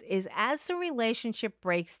happens is as the relationship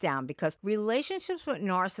breaks down, because relationships with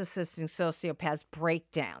narcissists and sociopaths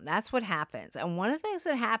break down. That's what happens. And one of the things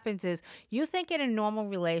that happens is you think in a normal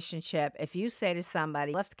relationship, if you say to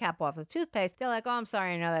somebody, left the cap off the toothpaste, they're like, oh, I'm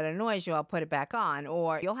sorry, I know that annoys you. I'll put it back on.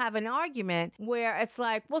 Or you'll have an argument where it's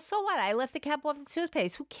like, well, so what? I left the cap off the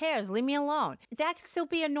toothpaste. Who cares? Leave me alone. That can still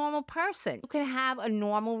be a normal person. You can have a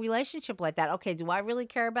normal relationship like that. Okay, do I really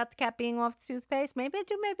care about the cap being off the toothpaste? Maybe I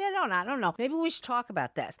do, maybe I don't. I don't know. Maybe we should talk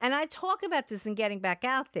about this. And I talk about this in Getting Back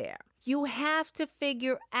Out There. You have to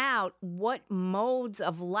figure out what modes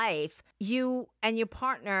of life you and your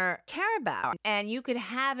partner care about. And you could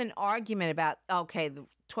have an argument about, okay, the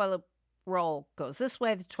toilet roll goes this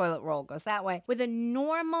way, the toilet roll goes that way, with a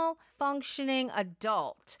normal functioning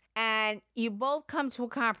adult. And you both come to a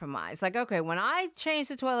compromise. Like, okay, when I change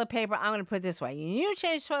the toilet paper, I'm going to put it this way. You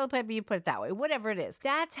change the toilet paper, you put it that way. Whatever it is.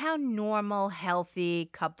 That's how normal, healthy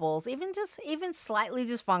couples, even slightly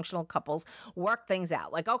dysfunctional couples, work things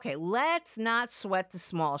out. Like, okay, let's not sweat the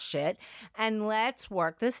small shit and let's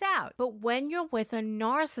work this out. But when you're with a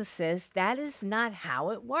narcissist, that is not how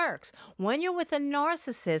it works. When you're with a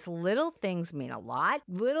narcissist, little things mean a lot.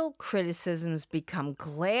 Little criticisms become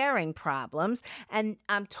glaring problems. And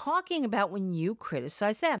I'm talking about when you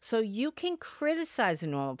criticize them. So you can criticize a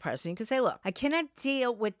normal person. You can say, look, I cannot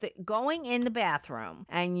deal with going in the bathroom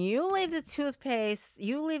and you leave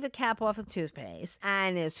the cap off the toothpaste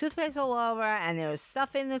and there's toothpaste all over and there's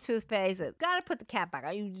stuff in the toothpaste. You got to put the cap back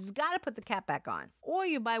on. You just got to put the cap back on. Or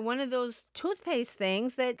you buy one of those toothpaste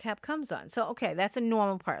things that cap comes on. So, okay, that's a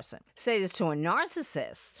normal person. Say this to a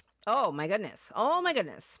narcissist. Oh my goodness. Oh my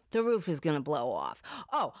goodness. The roof is going to blow off.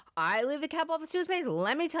 Oh, I leave the cap off the toothpaste.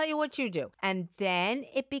 Let me tell you what you do. And then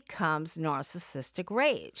it becomes narcissistic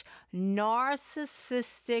rage.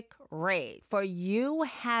 Narcissistic rage. For you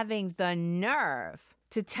having the nerve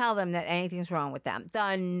to tell them that anything's wrong with them.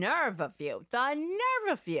 The nerve of you. The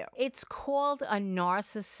nerve of you. It's called a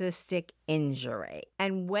narcissistic injury.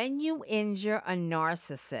 And when you injure a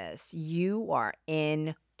narcissist, you are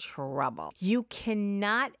in trouble. You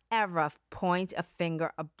cannot ever point a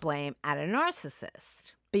finger of blame at a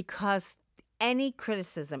narcissist because any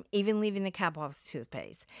criticism, even leaving the cap off the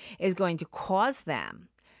toothpaste, is going to cause them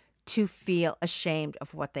to feel ashamed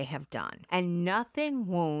of what they have done. And nothing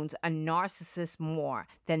wounds a narcissist more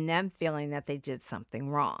than them feeling that they did something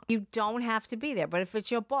wrong. You don't have to be there, but if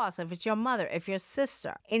it's your boss, if it's your mother, if your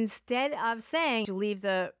sister, instead of saying to leave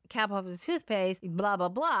the cap off the toothpaste, blah, blah,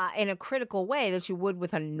 blah, in a critical way that you would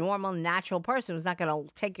with a normal, natural person who's not going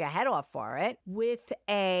to take your head off for it, with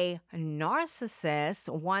a narcissist,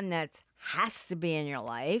 one that has to be in your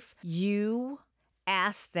life, you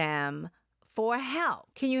ask them for help.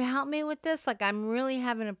 Can you help me with this? Like, I'm really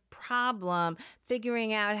having a problem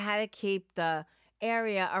figuring out how to keep the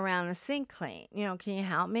area around the sink clean. Can you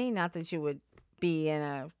help me? Not that you would be in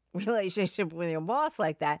a relationship with your boss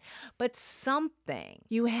like that, but something.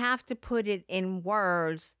 You have to put it in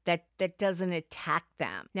words that doesn't attack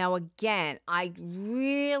them. Now, again, I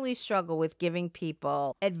really struggle with giving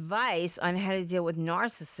people advice on how to deal with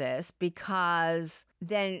narcissists because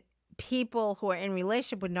then people who are in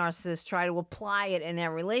relationship with narcissists try to apply it in their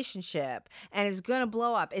relationship and it's going to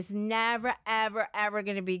blow up. It's never, ever, ever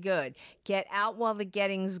going to be good. Get out while the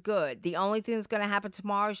getting's good. The only thing that's going to happen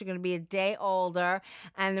tomorrow is you're going to be a day older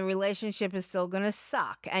and the relationship is still going to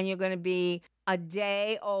suck and you're going to be a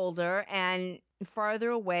day older and further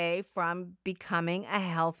away from becoming a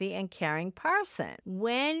healthy and caring person.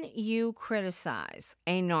 When you criticize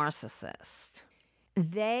a narcissist,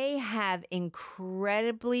 they have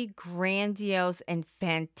incredibly grandiose and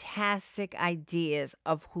fantastic ideas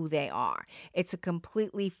of who they are. It's a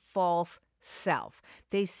completely false self.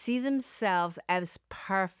 They see themselves as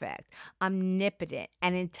perfect, omnipotent,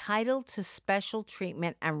 and entitled to special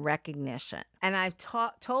treatment and recognition. And I've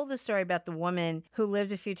told the story about the woman who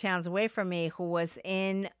lived a few towns away from me who was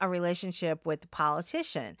in a relationship with a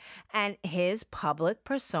politician, and his public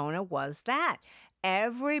persona was that.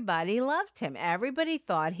 Everybody loved him. Everybody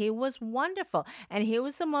thought he was wonderful. And he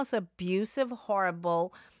was the most abusive,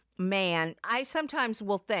 horrible man. I sometimes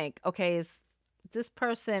will think, okay, is this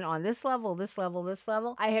person on this level, this level, this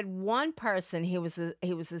level? I had one person, he was a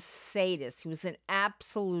sadist. He was an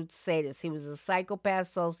absolute sadist. He was a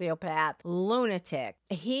psychopath, sociopath, lunatic.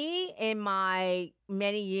 He, in my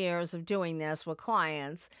many years of doing this with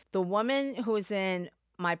clients, the woman who was in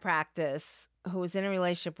my practice who was in a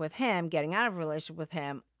relationship with him, getting out of a relationship with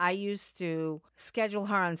him, I used to schedule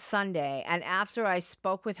her on Sunday. And after I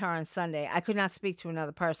spoke with her on Sunday, I could not speak to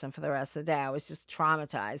another person for the rest of the day. I was just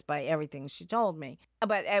traumatized by everything she told me.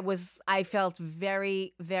 But I felt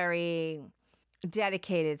very, very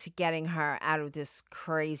dedicated to getting her out of this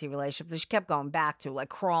crazy relationship that she kept going back to, like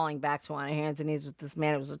crawling back to on her hands and knees with this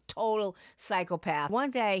man who was a total psychopath. One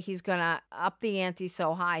day he's gonna up the ante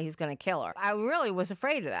so high he's gonna kill her. I really was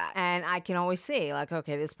afraid of that. And I can always see, like,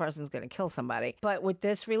 okay, this person's gonna kill somebody. But with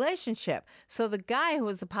this relationship, so the guy who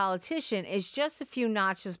was the politician is just a few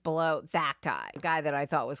notches below that guy, the guy that I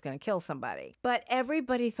thought was gonna kill somebody. But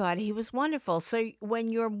everybody thought he was wonderful. So when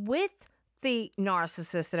you're with the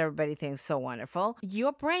narcissist that everybody thinks so wonderful,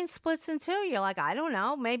 your brain splits in two. You're like, I don't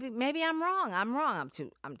know, maybe I'm wrong. I'm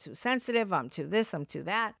too sensitive. I'm too this. I'm too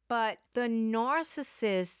that. But the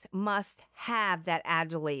narcissist must have that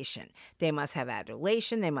adulation. They must have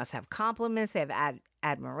adulation. They must have compliments. They have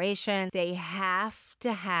admiration. They have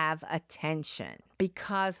to have attention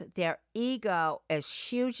because their ego, as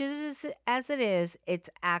huge as it is, it's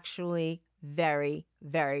actually very,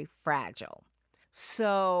 very fragile.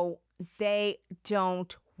 So they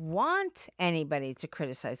don't want anybody to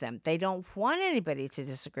criticize them. They don't want anybody to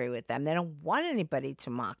disagree with them. They don't want anybody to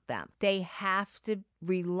mock them. They have to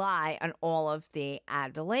rely on all of the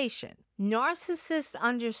adulation. Narcissists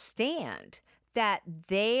understand that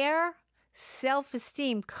their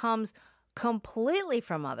self-esteem comes completely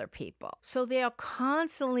from other people. So they are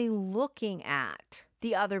constantly looking at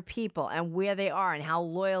the other people and where they are and how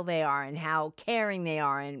loyal they are and how caring they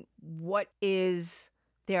are and what is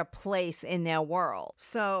their place in their world.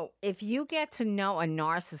 So if you get to know a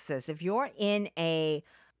narcissist, if you're in a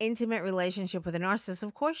intimate relationship with a narcissist,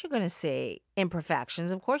 of course you're going to see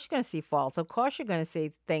imperfections. Of course you're going to see faults. Of course you're going to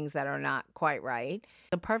see things that are not quite right.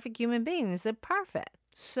 The perfect human being is imperfect.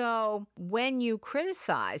 So when you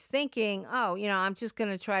criticize, thinking, oh, I'm just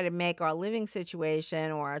going to try to make our living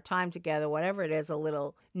situation or our time together, whatever it is, a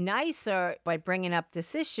little nicer by bringing up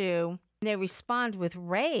this issue, they respond with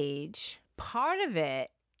rage. Part of it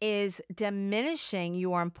is diminishing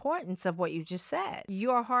your importance of what you just said.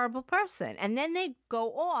 You're a horrible person. And then they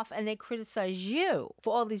go off and they criticize you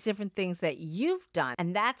for all these different things that you've done.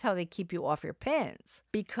 And that's how they keep you off your pins,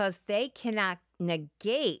 because they cannot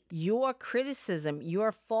negate your criticism,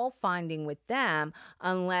 your fault finding with them,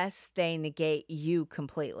 unless they negate you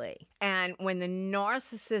completely. And when the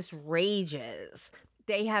narcissist rages,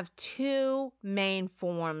 they have two main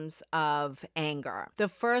forms of anger. The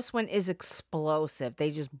first one is explosive. They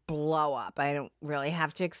just blow up. I don't really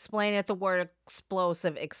have to explain it. The word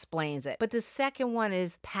explosive explains it. But the second one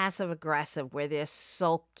is passive aggressive, where they're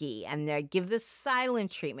sulky and they give the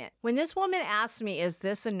silent treatment. When this woman asked me, is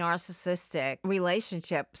this a narcissistic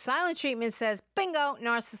relationship? Silent treatment says, bingo,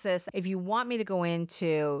 narcissist. If you want me to go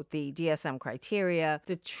into the DSM criteria,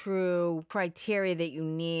 the true criteria that you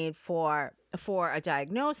need for a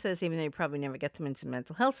diagnosis, even though you probably never get them into the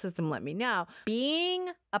mental health system, let me know. Being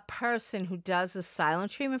a person who does the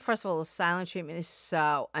silent treatment, first of all, the silent treatment is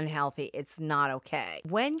so unhealthy. It's not okay.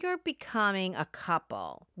 When you're becoming a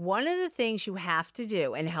couple, one of the things you have to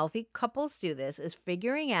do, and healthy couples do this, is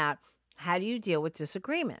figuring out, how do you deal with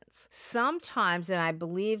disagreements? Sometimes, and I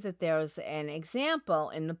believe that there's an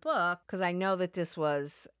example in the book, because I know that this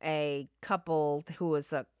was a couple who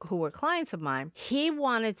were clients of mine. He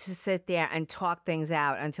wanted to sit there and talk things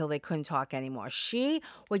out until they couldn't talk anymore. She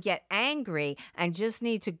would get angry and just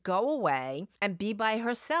need to go away and be by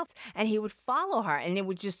herself. And he would follow her, and it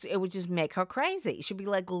would just make her crazy. She'd be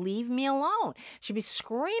like, leave me alone. She'd be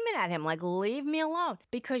screaming at him like, leave me alone,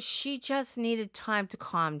 because she just needed time to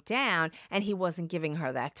calm down, and he wasn't giving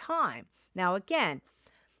her that time. Now, again,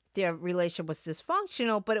 their relationship was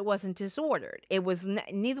dysfunctional, but it wasn't disordered. It was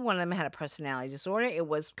neither one of them had a personality disorder. It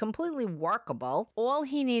was completely workable. All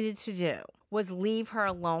he needed to do was leave her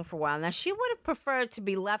alone for a while. Now, she would have preferred to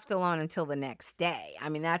be left alone until the next day. I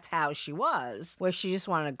mean, that's how she was, where she just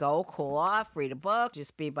wanted to go, cool off, read a book,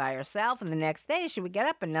 just be by herself. And the next day she would get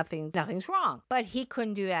up and nothing's wrong. But he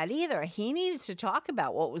couldn't do that either. He needed to talk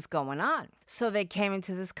about what was going on. So they came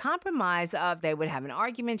into this compromise of, they would have an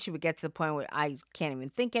argument. She would get to the point where, I can't even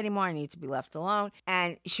think anymore. I need to be left alone.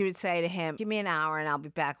 And she would say to him, give me an hour and I'll be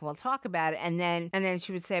back and we'll talk about it. And then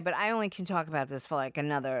she would say, but I only can talk about this for like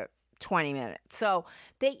another 20 minutes. So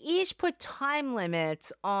they each put time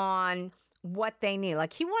limits on what they need.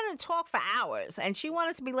 Like, he wanted to talk for hours and she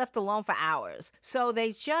wanted to be left alone for hours. So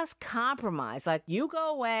they just compromised. Like, you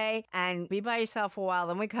go away and be by yourself for a while,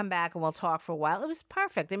 then we come back and we'll talk for a while. It was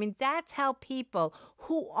perfect. I mean, that's how people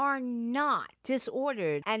who are not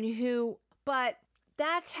disordered but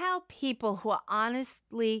that's how people who are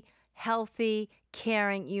honestly healthy,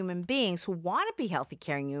 caring human beings who want to be healthy,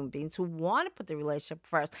 caring human beings who want to put the relationship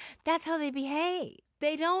first. That's how they behave.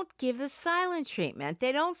 They don't give the silent treatment.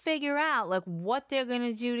 They don't figure out like what they're going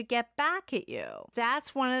to do to get back at you.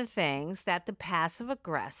 That's one of the things that the passive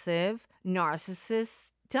aggressive narcissist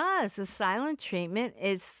does. The silent treatment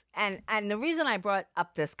is, and the reason I brought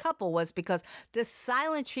up this couple was because the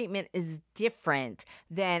silent treatment is different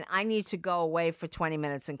than I need to go away for 20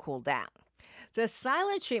 minutes and cool down. The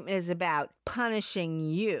silent treatment is about punishing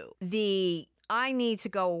you. The I need to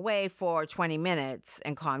go away for 20 minutes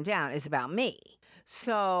and calm down is about me.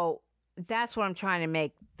 So that's what I'm trying to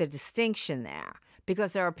make the distinction there.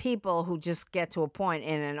 Because there are people who just get to a point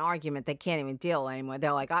in an argument they can't even deal anymore.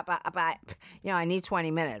 They're like, I need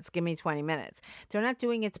 20 minutes. Give me 20 minutes. They're not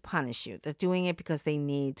doing it to punish you. They're doing it because they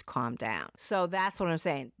need to calm down. So that's what I'm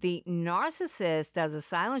saying. The narcissist does a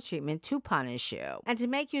silent treatment to punish you and to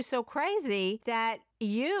make you so crazy that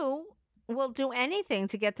you will do anything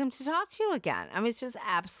to get them to talk to you again. I mean, it's just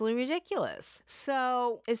absolutely ridiculous.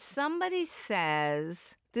 So if somebody says,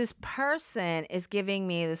 this person is giving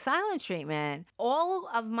me the silent treatment, all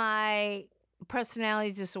of my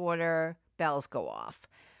personality disorder bells go off.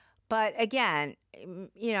 But again,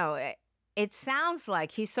 it sounds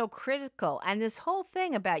like he's so critical. And this whole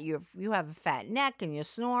thing about you have a fat neck and you're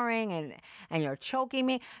snoring and you're choking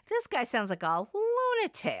me. This guy sounds like a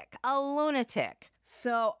lunatic.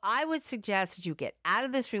 So I would suggest that you get out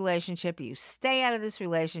of this relationship. You stay out of this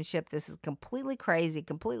relationship. This is completely crazy,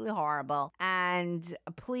 completely horrible. And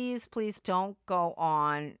please, please don't go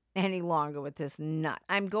on any longer with this nut.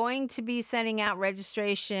 I'm going to be sending out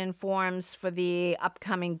registration forms for the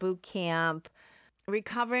upcoming boot camp,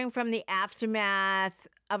 recovering from the aftermath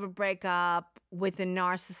of a breakup with a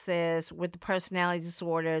narcissist, with the personality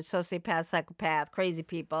disorder, sociopath, psychopath, crazy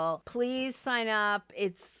people. Please sign up.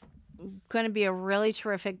 It's going to be a really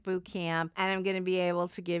terrific boot camp, and I'm going to be able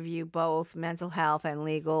to give you both mental health and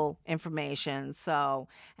legal information,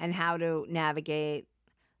 and how to navigate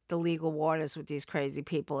the legal waters with these crazy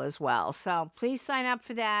people as well. So please sign up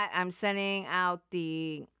for that. I'm sending out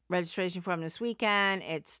the registration form this weekend.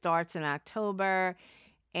 It starts in October,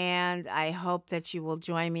 and I hope that you will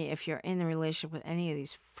join me if you're in a relationship with any of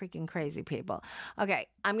these freaking crazy people. Okay,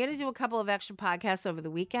 I'm going to do a couple of extra podcasts over the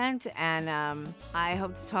weekend, and I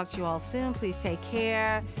hope to talk to you all soon. Please take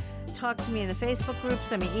care. Talk to me in the Facebook group.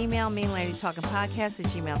 Send me email,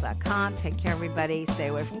 meanladytalkingpodcast@gmail.com. Take care, everybody. Stay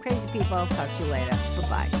away from crazy people. Talk to you later.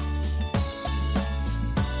 Bye-bye.